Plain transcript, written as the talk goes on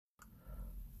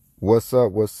What's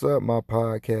up, my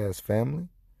podcast family?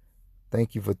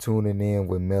 Thank you for tuning in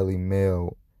with Melly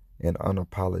Mel and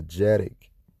Unapologetic.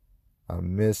 I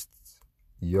missed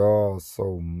y'all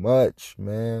so much,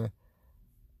 man.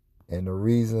 And the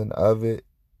reason of it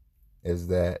is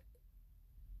that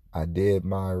I did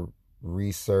my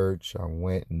research. I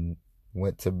went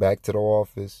to back to the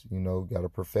office, got to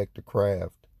perfect the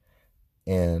craft.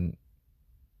 And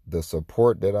the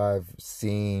support that I've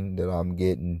seen that I'm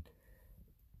getting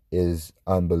is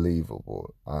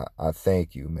unbelievable. I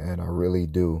thank you, man. I really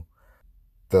do.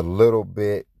 The little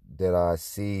bit that I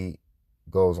see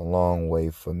goes a long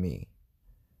way for me.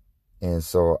 And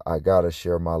so I got to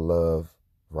share my love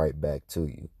right back to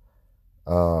you.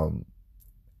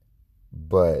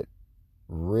 But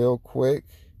real quick,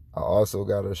 I also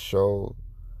got to show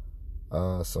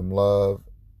some love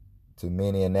to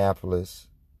Minneapolis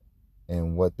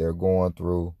and what they're going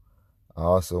through. I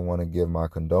also want to give my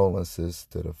condolences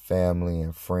to the family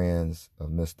and friends of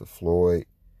Mr. Floyd.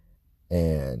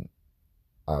 And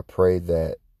I pray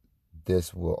that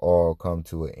this will all come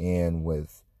to an end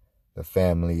with the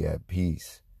family at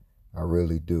peace. I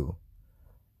really do.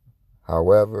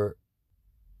 However,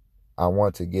 I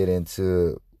want to get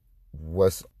into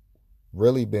what's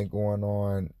really been going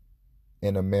on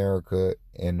in America,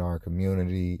 in our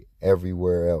community,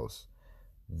 everywhere else,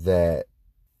 that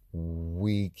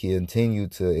we continue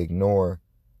to ignore,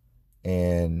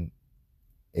 and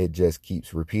it just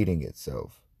keeps repeating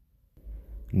itself.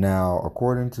 Now,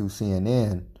 according to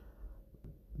CNN,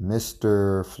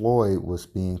 Mr. Floyd was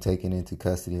being taken into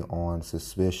custody on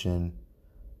suspicion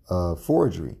of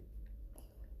forgery.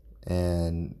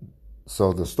 And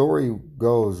so the story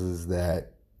goes is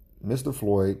that Mr.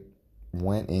 Floyd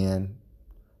went in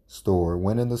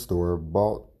the store,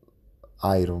 bought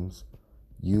items,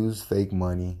 used fake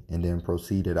money, and then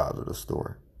proceeded out of the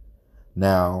store.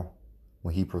 Now,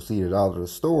 when he proceeded out of the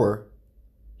store,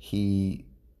 he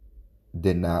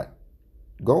did not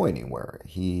go anywhere.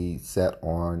 He sat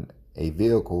on a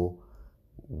vehicle,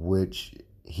 which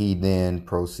he then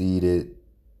proceeded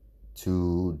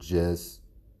to just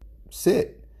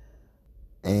sit.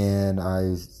 And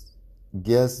I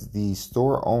guess the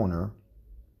store owner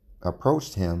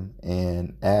approached him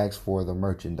and asked for the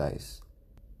merchandise.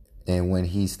 And when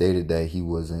he stated that he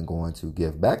wasn't going to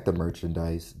give back the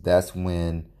merchandise, that's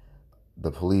when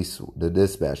the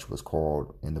dispatch was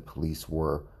called, and the police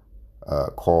were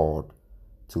called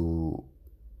to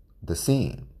the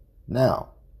scene. Now,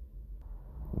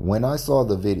 when I saw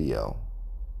the video,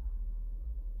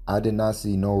 I did not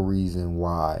see no reason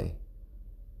why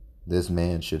this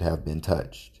man should have been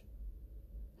touched.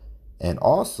 And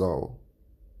also,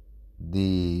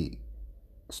 the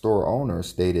store owner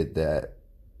stated that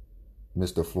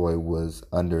Mr. Floyd was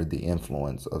under the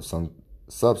influence of some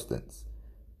substance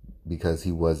because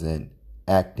he wasn't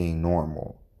acting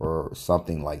normal or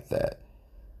something like that.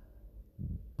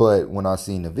 But when I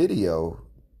seen the video,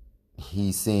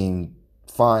 he seemed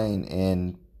fine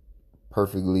and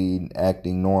perfectly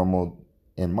acting normal,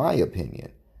 in my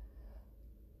opinion.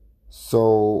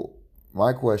 So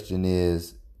my question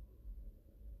is,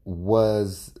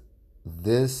 was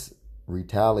this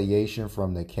retaliation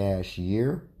from the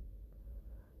cashier?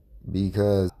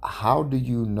 Because how do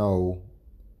you know,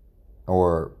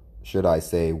 or should I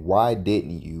say, why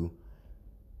didn't you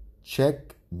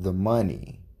check the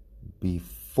money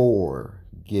before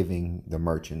giving the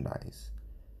merchandise?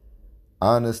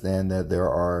 I understand that there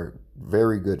are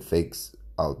very good fakes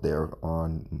out there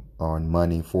on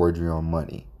money, forgery on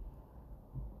money.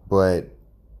 But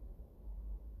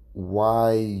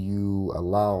why you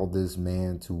allow this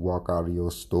man to walk out of your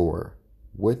store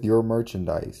with your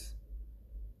merchandise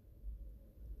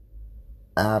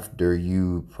after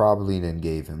you probably then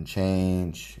gave him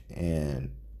change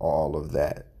and all of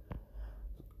that?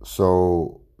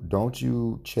 So don't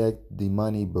you check the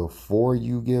money before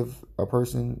you give a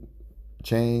person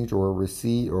change or a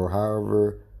receipt or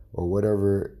however or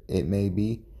whatever it may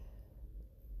be?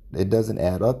 It doesn't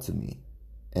add up to me.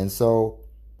 And so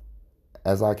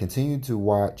as I continue to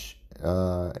watch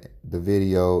the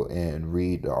video and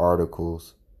read the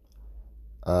articles,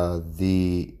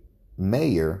 the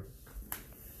mayor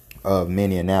of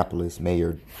Minneapolis,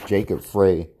 Mayor Jacob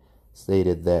Frey,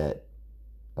 stated that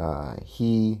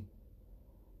he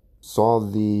saw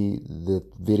the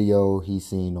video, he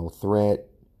seen no threat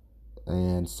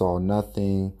and saw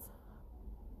nothing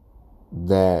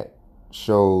that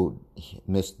showed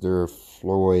Mr.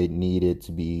 Floyd needed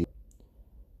to be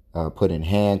put in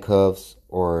handcuffs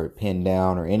or pinned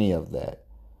down or any of that.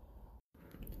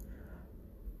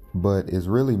 But it's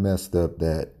really messed up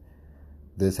that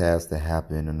this has to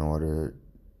happen in order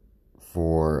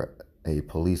for a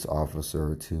police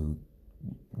officer to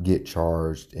get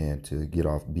charged and to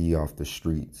be off the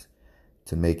streets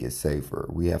to make it safer.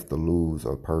 We have to lose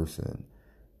a person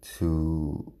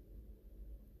to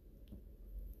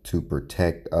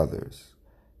protect others.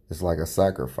 It's like a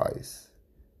sacrifice.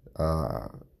 Uh,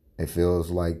 it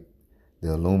feels like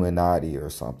the Illuminati or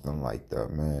something like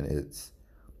that, man. It's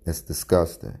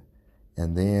disgusting.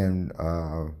 And then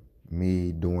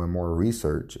me doing more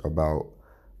research about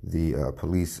the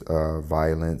police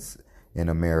violence in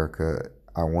America,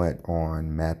 I went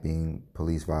on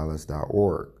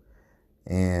mappingpoliceviolence.org.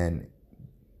 And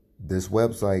this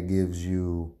website gives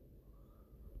you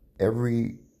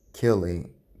every killing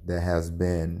that has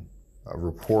been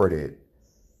reported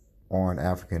on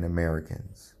African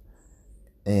Americans.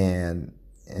 And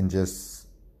in just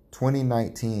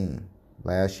 2019,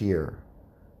 last year,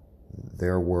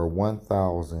 there were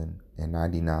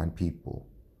 1,099 people,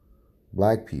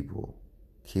 black people,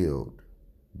 killed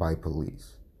by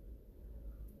police.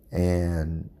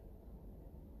 And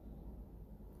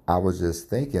I was just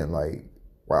thinking, like,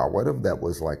 wow, what if that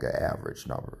was like an average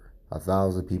number?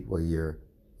 1,000 people a year,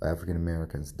 African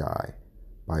Americans, die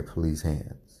by police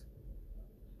hands.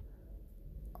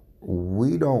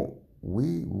 We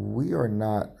are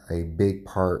not a big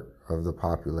part of the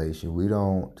population. We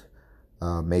don't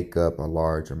make up a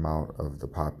large amount of the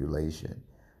population.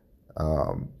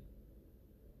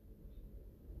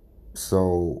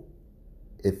 So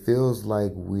it feels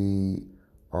like we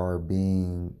are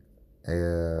being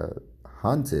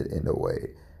hunted in a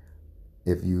way.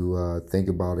 If you think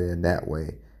about it in that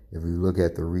way, if you look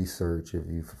at the research, if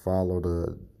you follow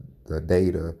the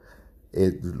data,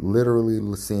 it literally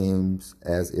seems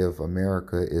as if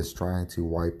America is trying to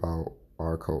wipe out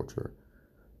our culture,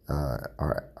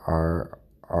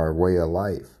 our way of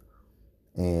life.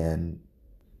 And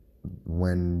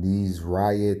when these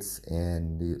riots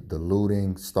and the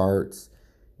looting starts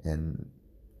and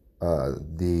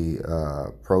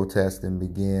the protesting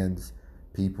begins,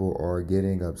 people are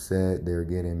getting upset, they're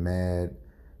getting mad,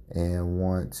 and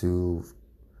want to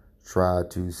try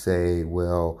to say,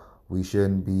 well, we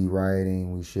shouldn't be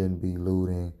rioting, we shouldn't be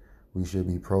looting, we should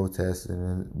be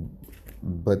protesting.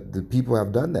 But the people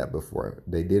have done that before.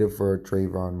 They did it for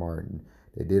Trayvon Martin.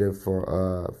 They did it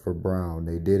for Brown.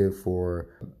 They did it for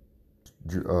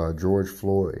George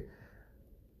Floyd.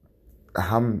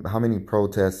 How many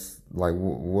protests, like,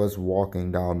 what's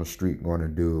walking down the street going to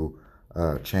do,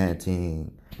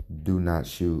 chanting "Do not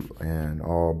shoot" and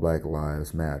 "All Black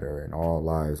Lives Matter" and "All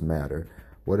Lives Matter"?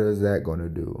 What is that going to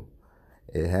do?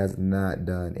 It has not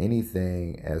done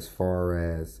anything as far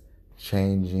as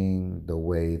changing the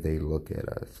way they look at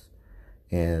us.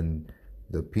 And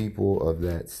the people of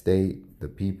that state, the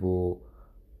people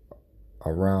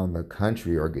around the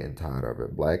country are getting tired of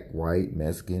it. Black, white,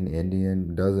 Mexican,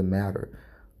 Indian, doesn't matter.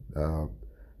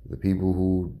 The people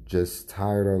who just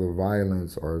tired of the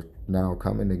violence are now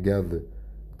coming together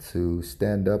to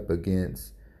stand up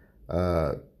against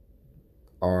our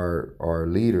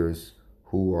leaders,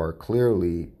 who are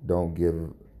clearly don't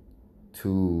give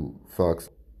two fucks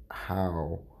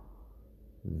how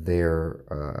they're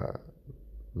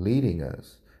leading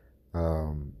us.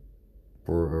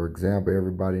 For example,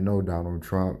 everybody know Donald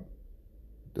Trump,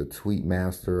 the tweet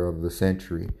master of the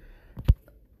century,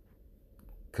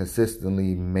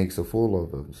 consistently makes a fool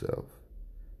of himself.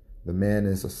 The man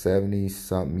is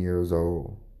 70-something years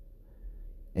old,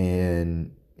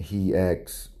 and he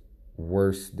acts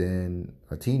worse than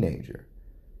a teenager,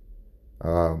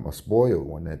 a spoiled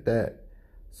one at that.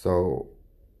 So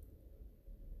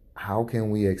how can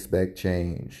we expect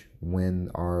change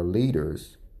when our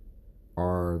leaders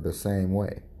are the same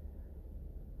way?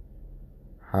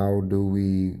 How do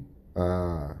we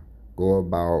go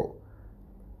about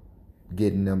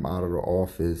getting them out of the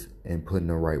office and putting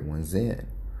the right ones in?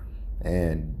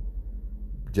 And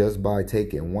just by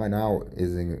taking one out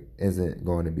isn't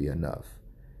going to be enough,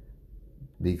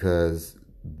 because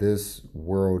this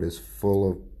world is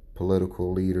full of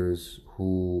political leaders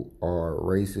who are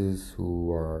racist,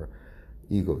 who are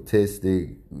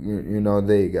egotistic,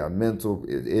 they got mental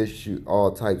issues,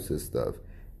 all types of stuff.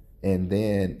 And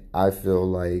then I feel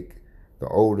like the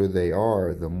older they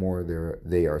are, the more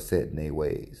they are set in their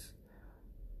ways.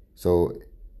 So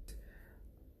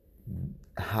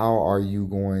how are you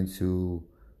going to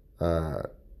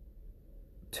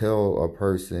tell a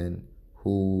person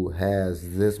who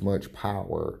has this much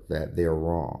power that they're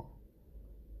wrong?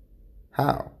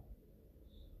 How?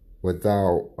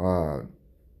 Without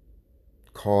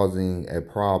causing a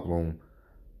problem.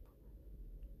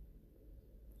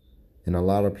 And a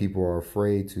lot of people are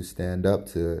afraid to stand up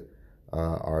to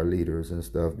our leaders and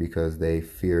stuff because they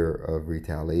fear of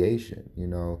retaliation.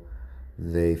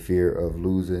 They fear of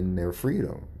losing their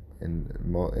freedom, and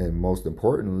most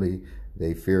importantly,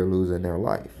 they fear losing their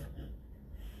life,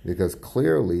 because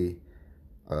clearly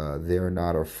they're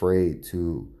not afraid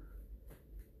to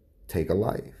take a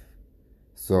life.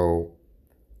 So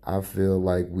I feel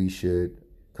like we should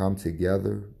come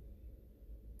together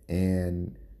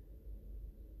and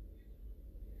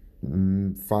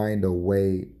find a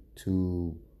way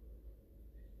to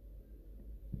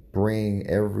bring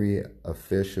every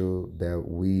official that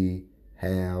we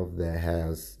have that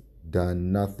has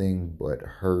done nothing but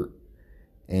hurt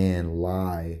and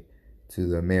lie to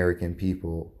the American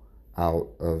people out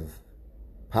of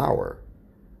power.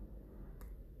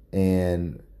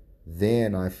 And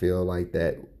then I feel like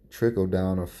that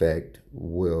trickle-down effect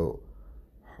will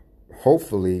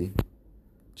hopefully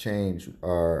change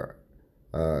our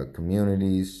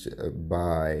communities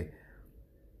by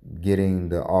getting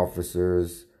the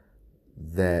officers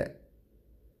that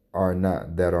are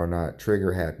not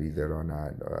trigger happy, that are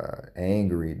not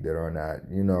angry, that are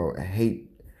not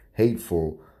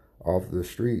hateful off the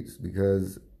streets,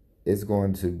 because it's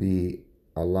going to be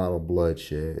a lot of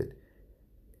bloodshed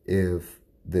if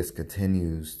this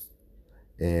continues,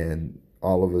 and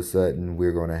all of a sudden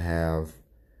we're going to have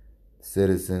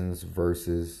citizens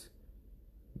versus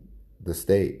the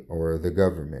state or the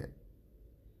government,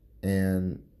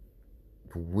 and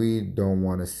we don't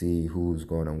want to see who's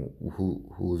going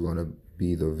to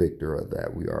be the victor of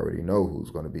that. We already know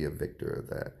who's going to be a victor of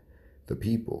that: the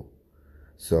people.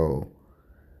 So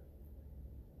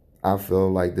I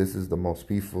feel like this is the most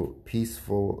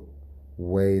peaceful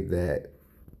way that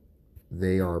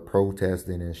they are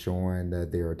protesting and showing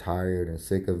that they are tired and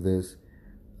sick of this.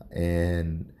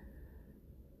 And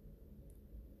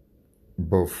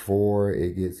before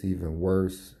it gets even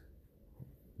worse,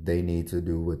 they need to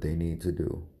do what they need to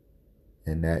do.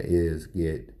 And that is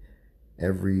get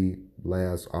every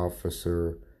last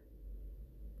officer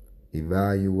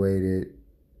evaluated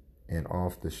and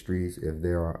off the streets if they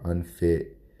are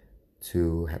unfit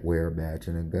to wear a badge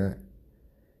and a gun.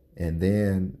 And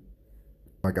then,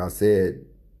 like I said,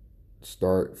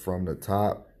 start from the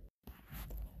top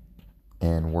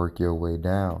and work your way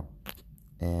down.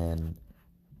 And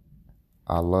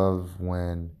I love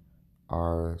when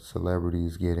our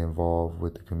celebrities get involved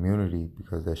with the community,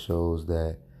 because that shows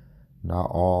that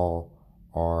not all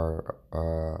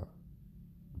are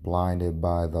blinded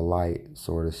by the light,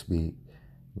 so to speak,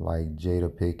 like Jada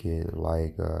Pinkett,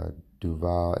 like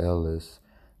Duval Ellis,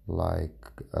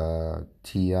 like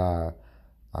T.I.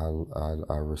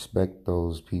 I respect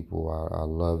those people. I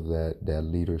love that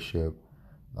leadership.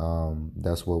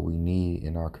 That's what we need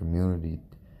in our community.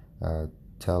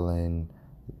 Telling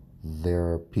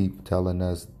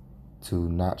us to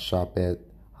not shop at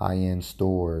high-end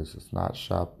stores, not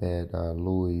shop at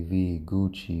Louis V,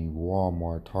 Gucci,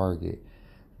 Walmart, Target,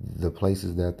 the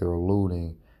places that they're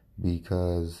looting,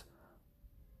 because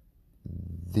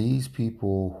these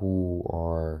people who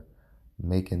are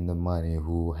making the money,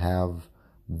 who have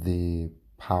the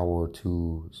power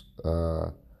to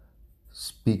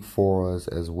speak for us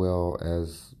as well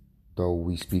as though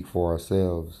we speak for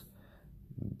ourselves,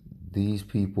 these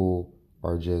people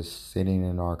are just sitting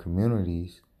in our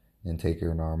communities and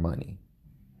taking our money.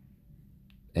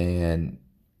 And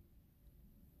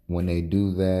when they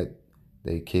do that,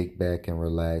 they kick back and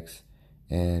relax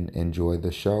and enjoy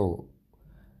the show.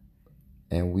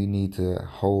 And we need to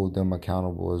hold them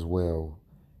accountable as well.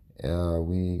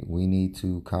 We need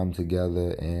to come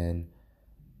together and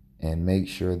make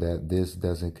sure that this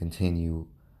doesn't continue,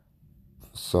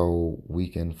 so we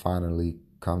can finally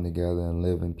come together and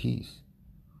live in peace.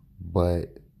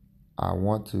 But I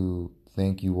want to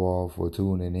thank you all for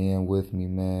tuning in with me,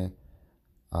 man.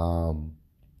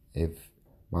 If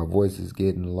my voice is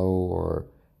getting low or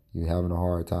you're having a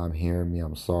hard time hearing me,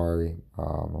 I'm sorry.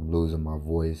 I'm losing my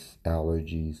voice,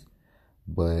 allergies.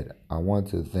 But I want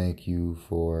to thank you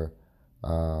for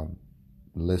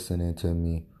listening to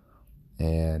me.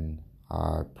 And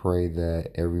I pray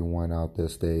that everyone out there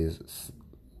stays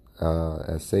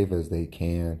as safe as they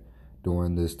can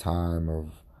during this time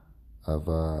of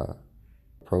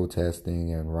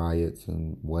protesting and riots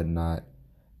and whatnot.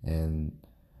 And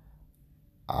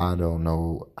I don't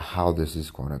know how this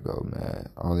is going to go, man.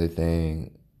 Only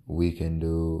thing we can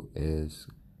do is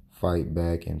fight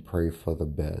back and pray for the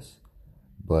best.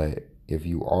 But if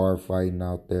you are fighting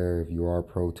out there, if you are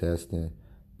protesting,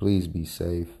 please be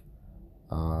safe.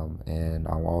 And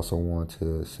I also want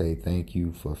to say thank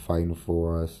you for fighting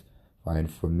for us, fighting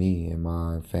for me and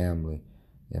my family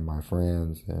and my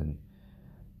friends. And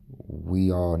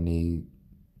we all need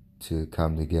to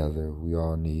come together. We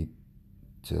all need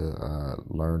to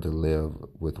learn to live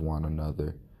with one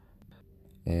another.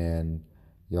 And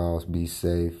y'all be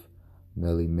safe.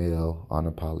 Melly Mel,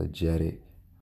 unapologetic.